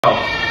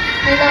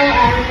Hello,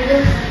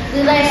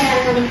 today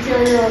I'm going to tell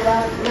you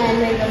about my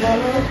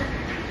neighborhood.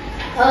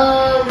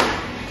 Um,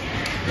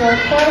 the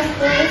first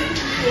place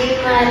in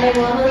my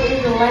neighborhood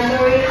is the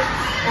library.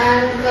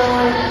 I'm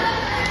going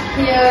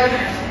here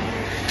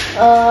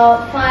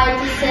 5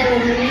 to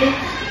 7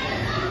 minutes.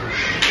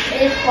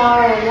 It's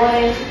far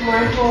away from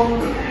my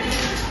home,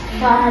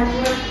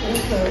 500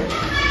 meters.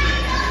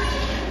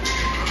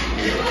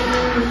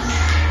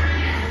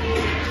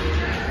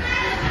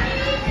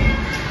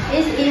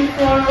 It's in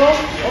front of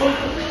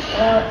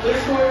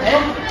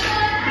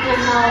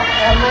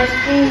my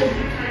school.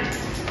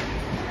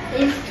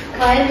 It's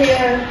right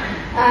here.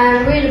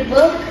 I read a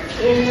book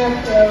in the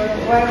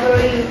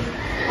library.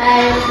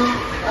 I'm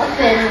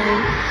often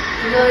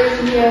going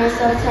here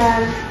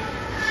sometimes.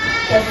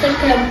 The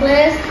second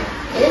place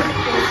is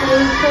the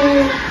swimming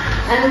pool.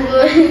 I'm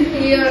going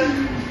here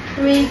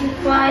 3 to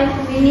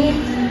 5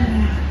 minutes.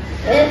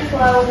 It's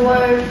from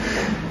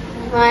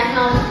my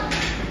house.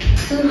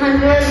 200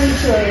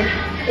 meters.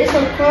 It's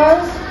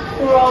across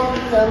from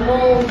the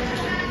mall.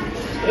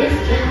 It's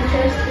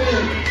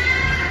interesting.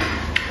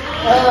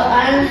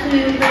 I'm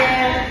swimming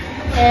there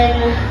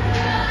and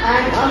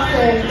I'm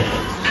often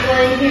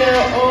going here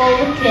all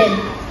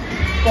weekend.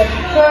 The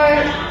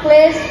third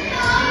place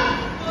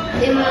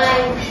in my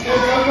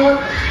neighborhood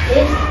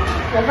is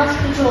the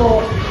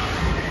hospital.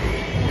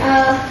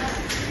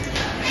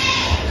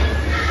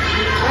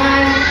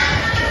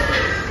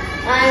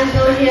 I'm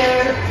going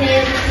here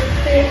 10 to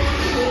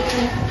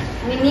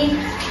 15 minutes.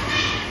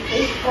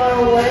 It's far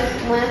away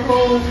from my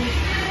home,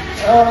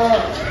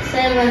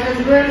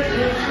 700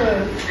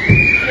 meters.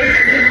 It's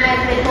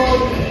behind my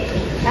home.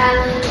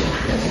 I'm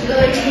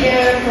going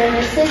here when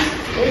it's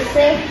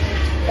safe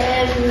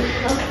and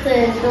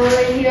often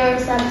going here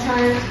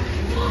sometimes.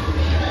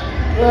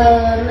 The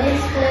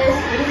next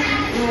place is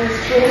my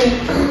school.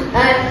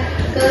 I'm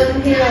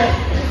going here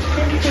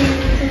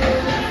 15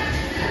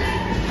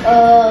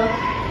 to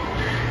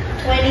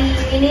 20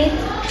 minutes.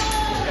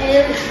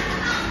 It's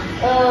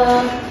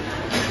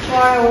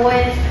far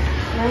away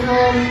from my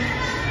home,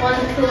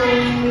 1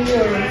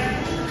 kilometer.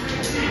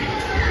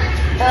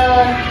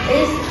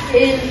 It's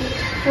in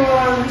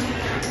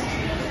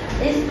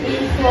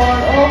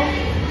front of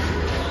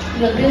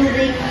the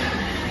building.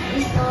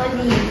 It's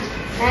noisy.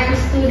 I'm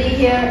studying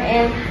here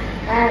and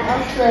I'm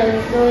often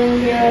going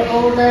here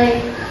all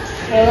day.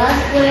 The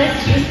last place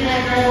is my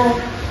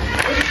home.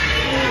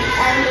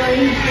 I'm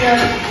going here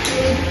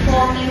 3 to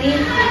 4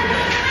 minutes.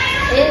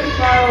 It's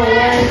far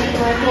away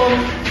from my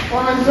home,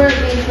 100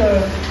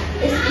 meters.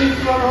 It's in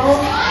front of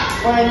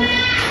my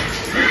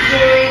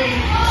building.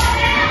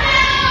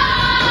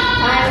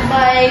 I'm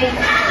buying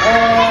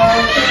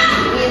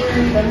things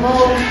in the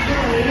mall.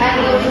 I'm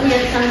going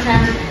here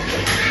sometimes.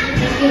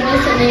 Thank you for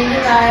listening.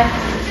 Goodbye.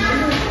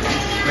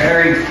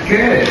 Very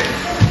good.